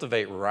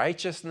 cultivate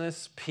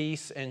righteousness,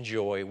 peace, and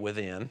joy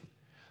within,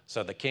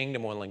 so the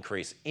kingdom will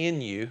increase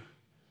in you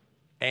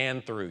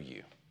and through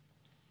you.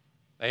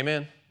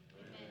 Amen? Amen.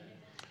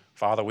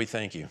 Father, we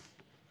thank You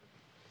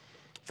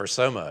for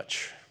so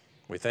much.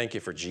 We thank You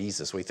for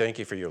Jesus. We thank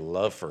You for Your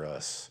love for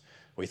us.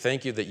 We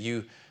thank You that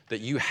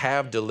you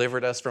have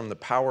delivered us from the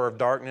power of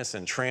darkness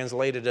and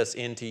translated us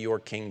into Your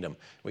kingdom.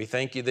 We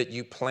thank You that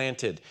You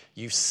planted,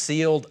 You've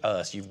sealed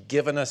us, You've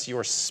given us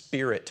Your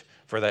Spirit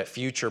for that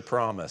future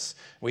promise.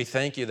 We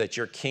thank You that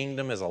Your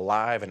kingdom is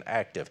alive and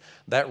active.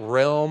 That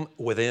realm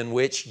within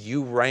which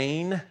You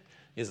reign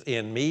is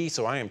in me,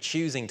 so I am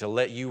choosing to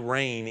let You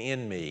reign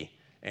in me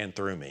and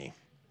through me.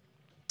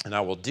 And I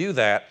will do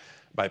that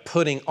by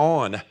putting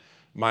on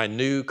my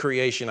new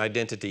creation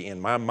identity in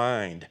my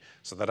mind,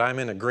 so that I'm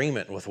in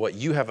agreement with what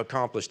You have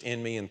accomplished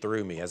in me and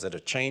through me, as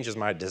it changes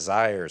my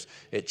desires.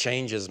 It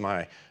changes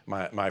my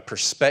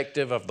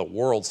perspective of the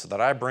world, so that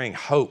I bring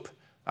hope.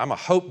 I'm a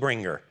hope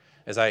bringer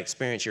as I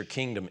experience Your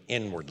kingdom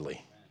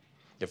inwardly.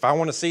 If I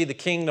want to see the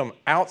kingdom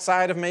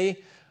outside of me,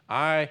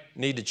 I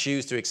need to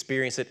choose to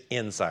experience it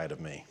inside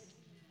of me,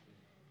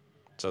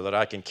 so that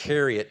I can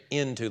carry it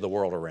into the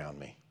world around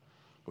me.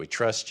 We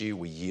trust You.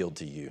 We yield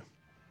to You.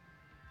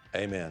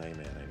 Amen,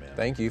 amen, amen.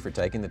 Thank you for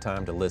taking the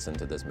time to listen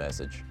to this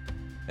message.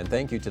 And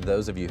thank you to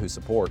those of you who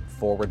support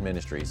Forward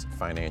Ministries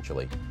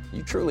financially.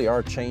 You truly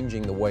are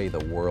changing the way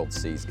the world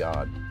sees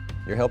God.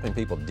 You're helping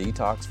people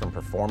detox from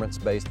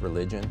performance-based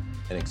religion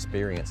and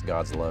experience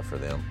God's love for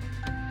them.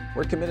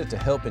 We're committed to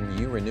helping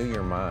you renew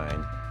your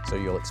mind so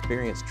you'll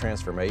experience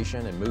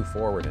transformation and move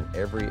forward in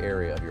every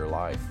area of your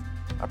life.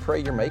 I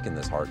pray you're making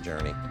this heart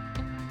journey.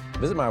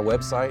 Visit my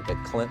website at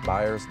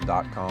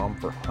clintbyars.com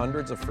for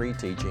hundreds of free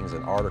teachings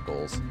and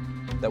articles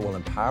that will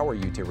empower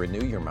you to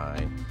renew your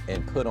mind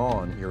and put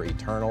on your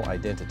eternal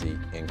identity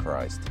in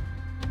Christ.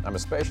 I'm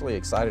especially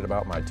excited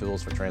about my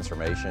tools for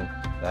transformation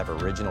that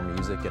have original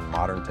music and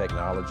modern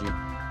technology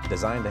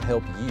designed to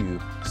help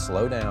you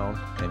slow down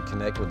and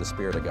connect with the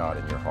Spirit of God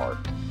in your heart.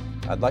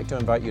 I'd like to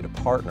invite you to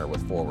partner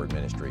with Forward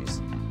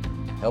Ministries.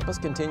 Help us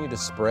continue to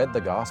spread the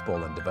gospel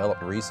and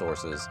develop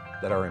resources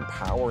that are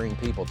empowering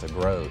people to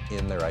grow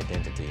in their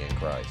identity in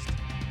Christ.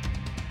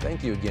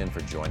 Thank you again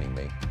for joining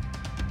me.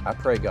 I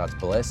pray God's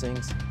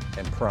blessings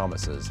and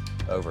promises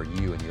over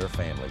you and your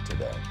family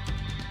today.